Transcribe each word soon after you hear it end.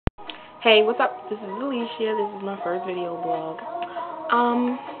Hey, what's up? This is Alicia. This is my first video blog.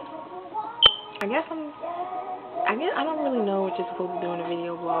 I guess I don't really know what you're supposed to do in a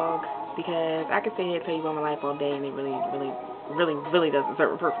video blog because I could sit here and tell you about my life all day and it really doesn't serve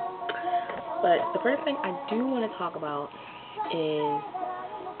a purpose. But the first thing I do want to talk about is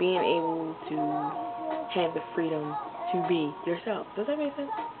being able to have the freedom to be yourself. Does that make sense?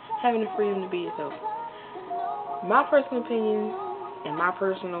 Having the freedom to be yourself. My personal opinion and my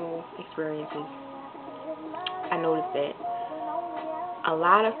personal experiences, I noticed that a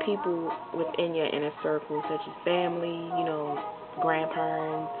lot of people within your inner circle, such as family,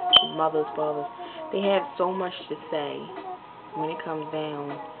 grandparents, mothers, fathers, they have so much to say when it comes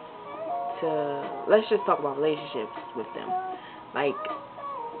down to, let's just talk about relationships with them. Like,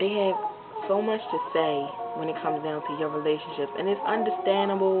 they have so much to say when it comes down to your relationships, and it's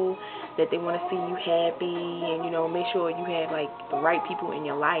understandable that they want to see you happy and make sure you have like the right people in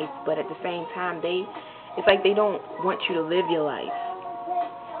your life, but at the same time it's like they don't want you to live your life.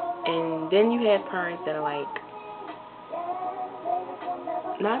 And then you have parents that are like,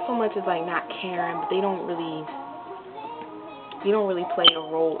 not so much as like not caring, but they don't really play the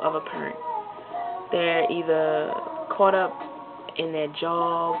role of a parent. They're either caught up in their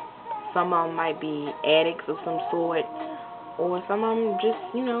job. Some of them might be addicts of some sort, or some of them just,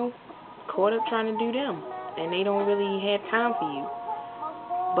 caught up trying to do them, and they don't really have time for you.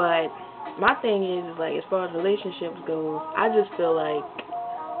 But my thing is like, as far as relationships goes, I just feel like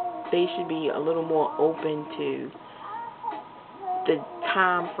they should be a little more open to the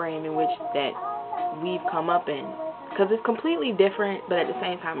time frame in which that we've come up in, because it's completely different, but at the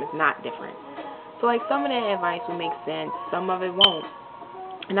same time it's not different. So like, some of that advice will make sense, some of it won't.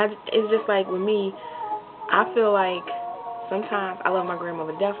 And it's just like with me, I feel like sometimes I love my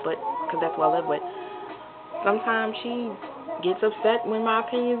grandmother to death, but because that's who I live with. Sometimes she gets upset when my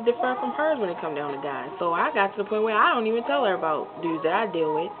opinions differ from hers when it comes down to guys. So I got to the point where I don't even tell her about dudes that I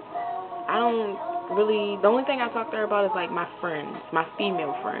deal with. The only thing I talk to her about is like my friends, my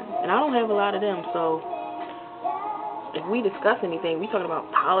female friends, and I don't have a lot of them. So if we discuss anything, we talking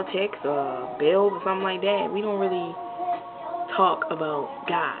about politics or bills or something like that. We don't really talk about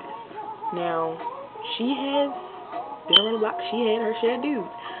guys. Now, she has been on the block. She had her share of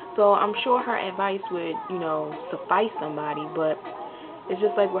dudes. So I'm sure her advice would, suffice somebody, but it's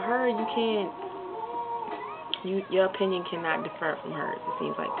just like with her, your opinion cannot differ from hers, it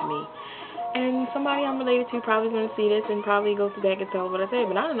seems like to me. And somebody I'm related to probably going to see this and probably go back and tell her what I said,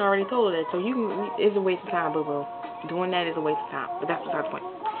 but I done already told her that, so it's a waste of time, boo-boo. Doing that is a waste of time, but that's besides the point.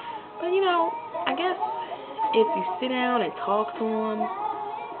 But, I guess if you sit down and talk to them,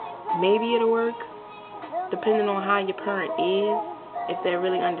 maybe it'll work, depending on how your parent is, if they're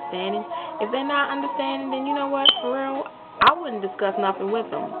really understanding. If they're not understanding, then you know what, for real, I wouldn't discuss nothing with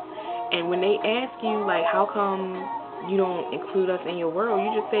them. And when they ask you, like, how come you don't include us in your world, you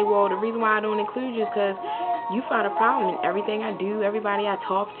just say, well, the reason why I don't include you is because you find a problem in everything I do, everybody I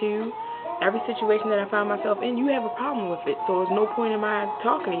talk to, every situation that I find myself in, you have a problem with it. So there's no point in my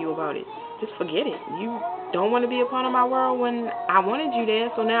talking to you about it. Just forget it. You don't want to be a part of my world when I wanted you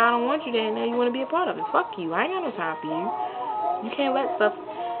there, so now I don't want you there, and now you want to be a part of it. Fuck you. I ain't got no time for you. You can't let stuff...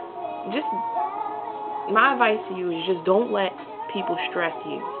 My advice to you is just don't let people stress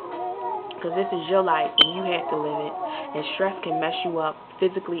you, because this is your life, and you have to live it, and stress can mess you up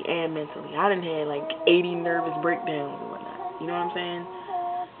physically and mentally. I done had like 80 nervous breakdowns and whatnot. You know what I'm saying?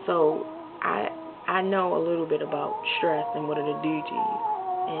 So I know a little bit about stress and what it'll do to you.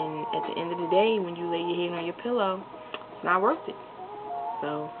 And at the end of the day, when you lay your head on your pillow, it's not worth it.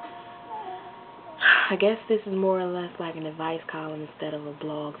 So I guess this is more or less like an advice column instead of a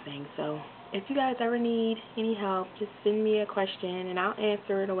blog thing. So if you guys ever need any help, just send me a question and I'll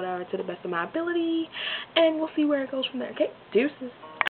answer it or whatever to the best of my ability, and we'll see where it goes from there. Okay, deuces.